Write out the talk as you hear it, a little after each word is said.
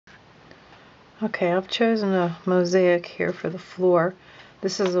Okay, I've chosen a mosaic here for the floor.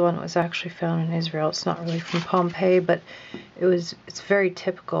 This is the one that was actually found in Israel. It's not really from Pompeii, but it's very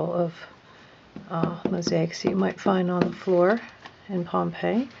typical of mosaics that you might find on the floor in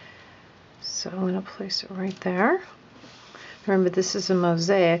Pompeii. So I'm going to place it right there. Remember, this is a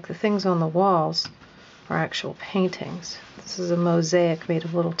mosaic. The things on the walls are actual paintings. This is a mosaic made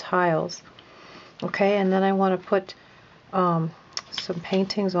of little tiles. Okay, and then I want to put some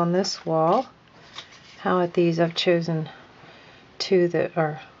paintings on this wall. How at these I've chosen two that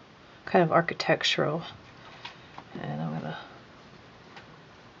are kind of architectural, and I'm going to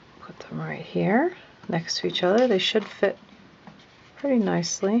put them right here next to each other. They should fit pretty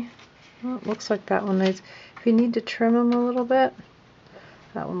nicely. Well, it looks like that one needs, if you need to trim them a little bit,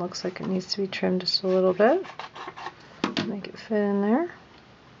 that one looks like it needs to be trimmed just a little bit. Make it fit in there.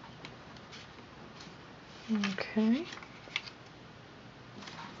 Okay.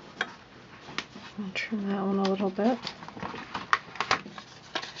 I'll trim that one a little bit.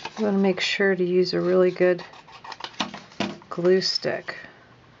 I'm going to make sure to use a really good glue stick.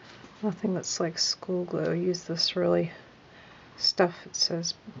 Nothing that's like school glue. Use this really stuff. It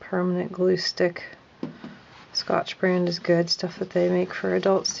says permanent glue stick. Scotch brand is good. Stuff that they make for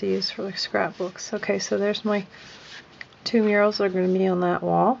adults to use for like scrapbooks. Okay, so there's my two murals that are going to be on that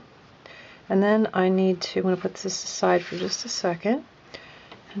wall. And then I'm going to put this aside for just a second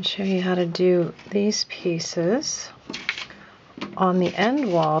and show you how to do these pieces. On the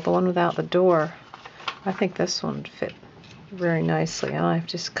end wall, the one without the door, I think this one would fit very nicely, and I've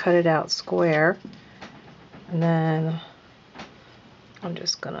just cut it out square, and then I'm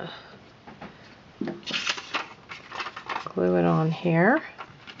just gonna glue it on here.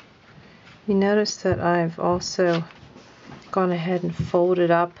 You notice that I've also gone ahead and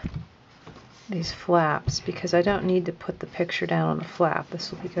folded up these flaps because I don't need to put the picture down on the flap.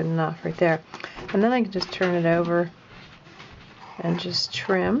 This will be good enough right there. And then I can just turn it over and just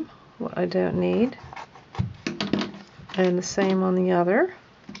trim what I don't need. And the same on the other.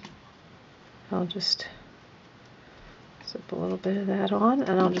 I'll just zip a little bit of that on,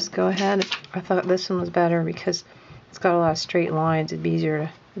 and I'll just go ahead. I thought this one was better because it's got a lot of straight lines. It'd be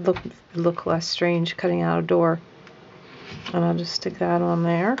easier to look less strange cutting out a door. And I'll just stick that on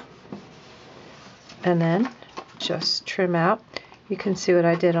there. And then just trim out. You can see what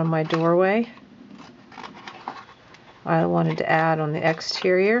I did on my doorway. I wanted to add on the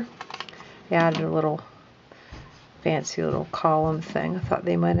exterior. I added a little fancy little column thing. I thought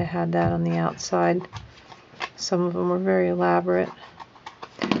they might have had that on the outside. Some of them were very elaborate.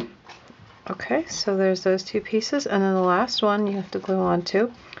 Okay, so there's those two pieces, and then the last one you have to glue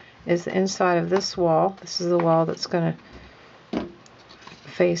onto is the inside of this wall. This is the wall that's going to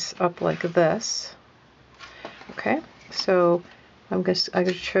face up like this. Okay, so I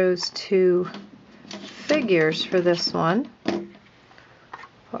chose two figures for this one.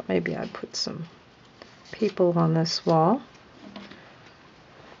 Thought maybe I'd put some people on this wall.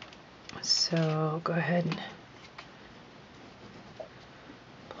 So I'll go ahead and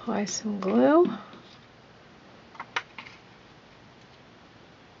apply some glue.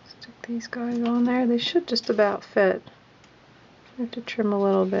 Stick these guys on there. They should just about fit. I have to trim a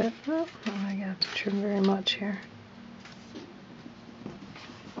little bit. Oh, I have to trim very much here.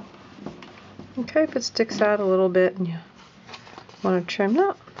 Okay, if it sticks out a little bit and you want to trim,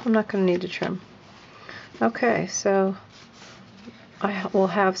 no, I'm not going to need to trim. Okay, so I will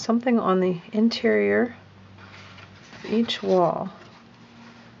have something on the interior of each wall.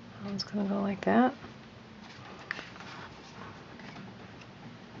 It's going to go like that.